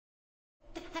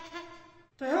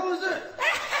The hell is it?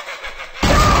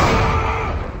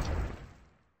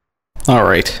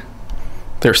 Alright.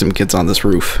 There's some kids on this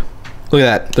roof. Look at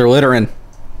that. They're littering.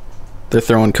 They're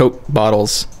throwing Coke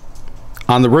bottles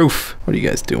on the roof. What are you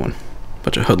guys doing?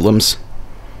 Bunch of hoodlums.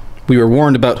 We were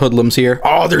warned about hoodlums here.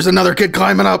 Oh, there's another kid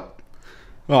climbing up.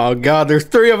 Oh god, there's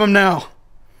 3 of them now.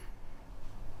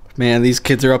 Man, these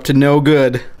kids are up to no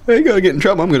good. They gotta get in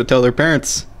trouble. I'm gonna tell their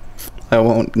parents. I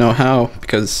won't know how,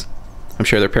 because I'm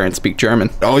sure their parents speak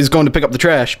German. Oh, he's going to pick up the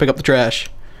trash. Pick up the trash.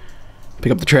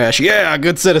 Pick up the trash. Yeah,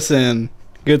 good citizen.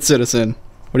 Good citizen.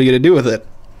 What are you gonna do with it?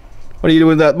 What are you doing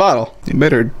with that bottle? You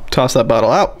better toss that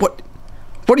bottle out. What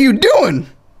are you doing?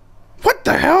 What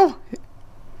the hell?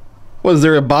 Was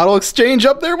there a bottle exchange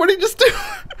up there? What did you just do?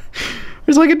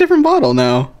 There's like a different bottle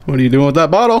now. What are you doing with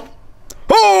that bottle?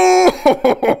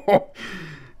 Oh!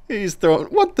 He's throwing...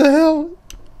 What the hell?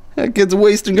 That kid's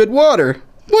wasting good water.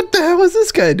 What the hell is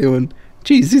this guy doing?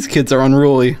 Jeez, these kids are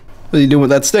unruly. What are you doing with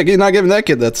that stick? He's not giving that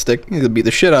kid that stick. He's gonna beat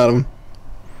the shit out of him.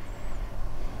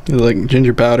 He's like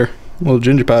ginger powder. A little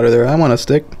ginger powder there. I want a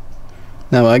stick.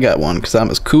 Now I got one because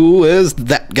I'm as cool as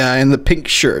that guy in the pink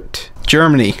shirt.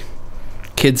 Germany.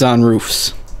 Kids on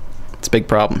roofs. It's a big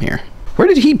problem here. Where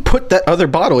did he put that other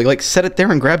bottle? He like set it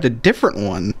there and grabbed a different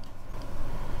one.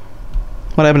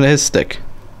 What happened to his stick?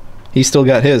 He still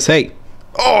got his. Hey.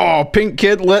 Oh, pink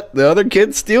kid let the other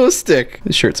kid steal his stick.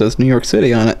 This shirt says New York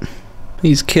City on it.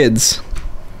 These kids.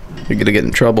 You're gonna get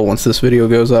in trouble once this video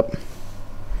goes up.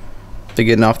 They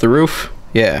getting off the roof?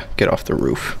 Yeah, get off the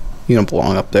roof. You don't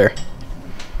belong up there.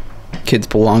 Kids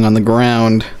belong on the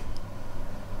ground.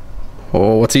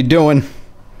 Oh, what's he doing?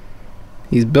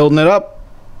 He's building it up.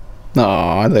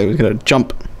 Oh, I thought he was gonna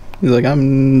jump. He's like,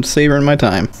 I'm savoring my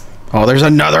time. Oh, there's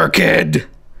another kid!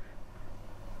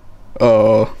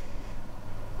 Oh.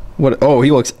 What? Oh, he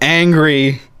looks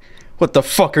angry. What the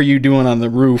fuck are you doing on the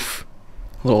roof?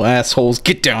 Little assholes,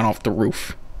 get down off the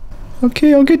roof.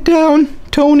 Okay, I'll get down,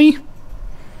 Tony.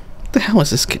 What the hell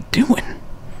is this kid doing?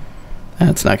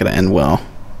 That's not gonna end well.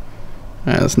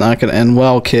 That's not gonna end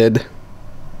well, kid.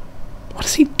 What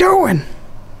is he doing?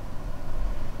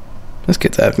 This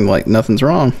kid's acting like nothing's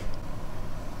wrong.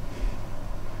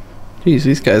 Jeez,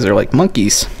 these guys are like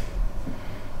monkeys.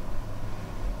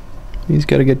 He's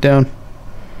gotta get down.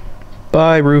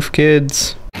 Bye, roof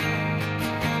kids. Look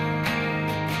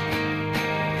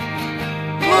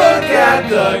at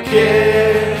the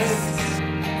kids.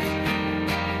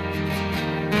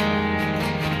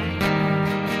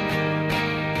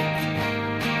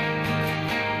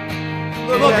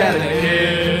 Look at the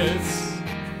kids.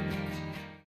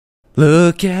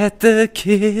 Look at the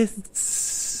kids.